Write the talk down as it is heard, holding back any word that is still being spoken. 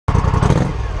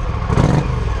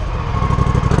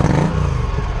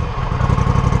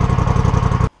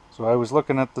So I was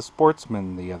looking at the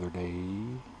Sportsman the other day,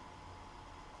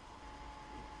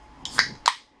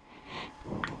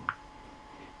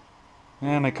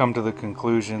 and I come to the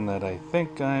conclusion that I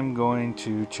think I'm going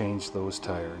to change those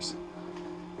tires.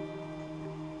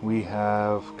 We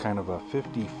have kind of a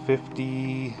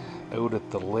 50-50 out at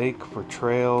the lake for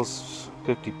trails.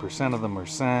 50% of them are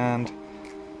sand,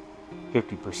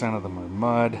 50% of them are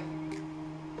mud.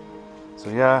 So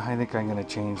yeah, I think I'm going to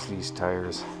change these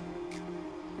tires.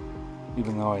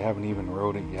 Even though I haven't even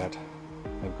rode it yet.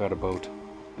 I've got about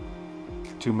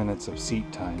 2 minutes of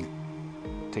seat time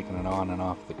taking it on and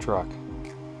off the truck.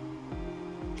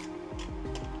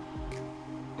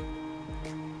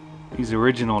 These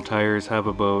original tires have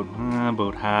about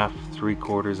half,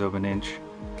 3/4 of an inch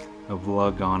of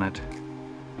lug on it,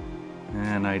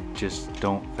 and I just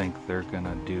don't think they're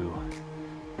gonna do.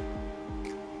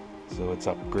 So it's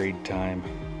upgrade time.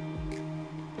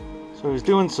 So I was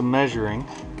doing some measuring,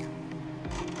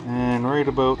 and right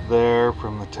about there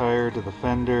from the tire to the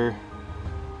fender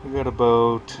we got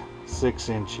about 6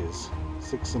 inches,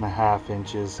 6.5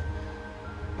 inches,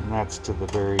 and that's to the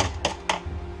very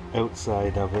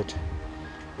outside of it.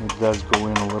 It does go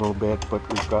in a little bit, but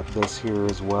we've got this here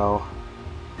as well.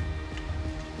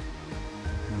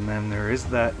 And then there is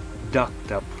that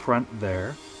duct up front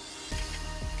there.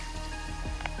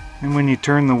 And when you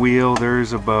turn the wheel,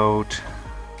 there's about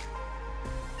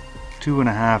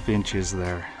 2.5 inches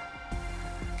there.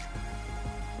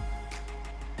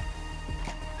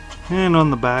 And on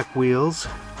the back wheels,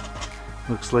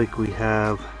 looks like we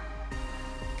have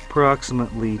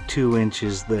approximately 2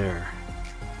 inches there.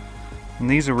 And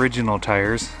these original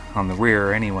tires, on the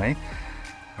rear anyway,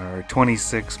 are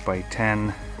 26 by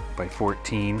 10 by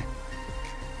 14.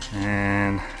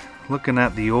 And looking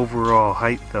at the overall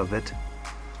height of it,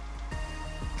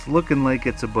 it's looking like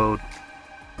it's about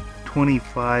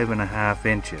 25.5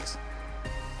 inches.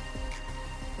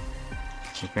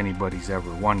 If anybody's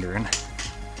ever wondering.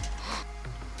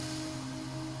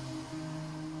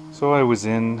 So I was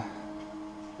in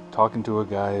talking to a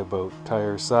guy about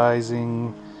tire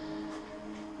sizing,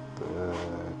 the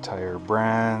tire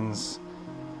brands,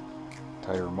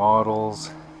 tire models,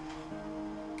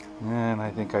 and I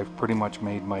think I've pretty much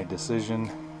made my decision.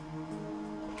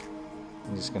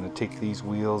 I'm just going to take these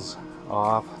wheels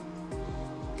off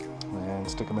and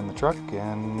stick them in the truck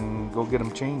and go get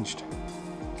them changed.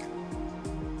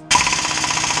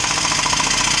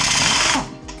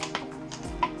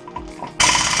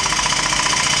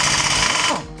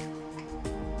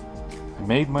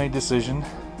 I made my decision,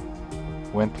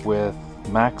 went with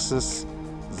Maxxis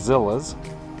Zillas,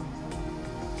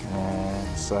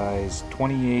 and size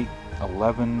 28,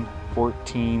 11,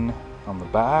 14 on the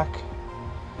back,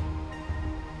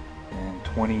 and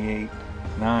 28,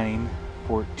 9,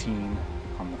 14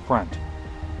 on the front.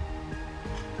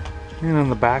 And on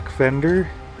the back fender,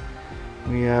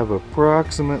 we have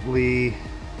approximately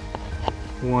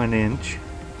 1 inch,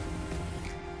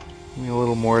 maybe a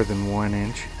little more than 1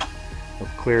 inch of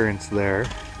clearance there.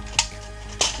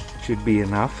 Should be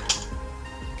enough.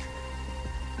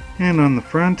 And on the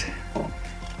front,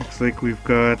 looks like we've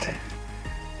got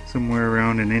somewhere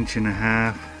around 1.5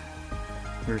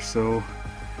 inches or so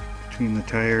between the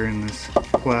tire and this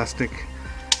plastic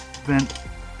vent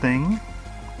thing.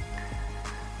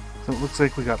 So it looks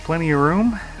like we got plenty of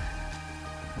room.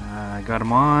 I got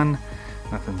them on,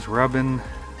 nothing's rubbing,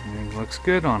 everything looks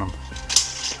good on them.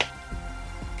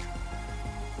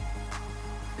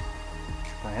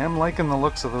 I am liking the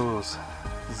looks of those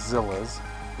Zillas,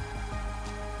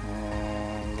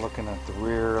 and looking at the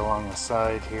rear along the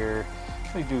side here,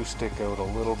 they do stick out a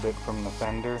little bit from the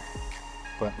fender,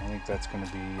 but I think that's going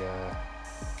to be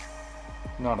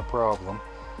not a problem.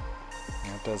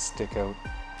 And it does stick out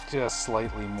just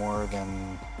slightly more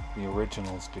than the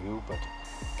originals do, but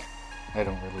I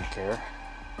don't really care.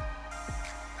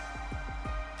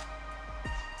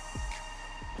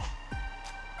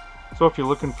 So if you're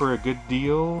looking for a good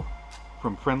deal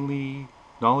from friendly,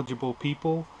 knowledgeable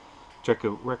people, check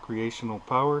out Recreational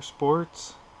Power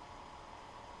Sports.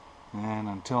 And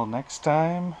until next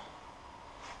time,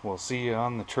 we'll see you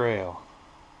on the trail.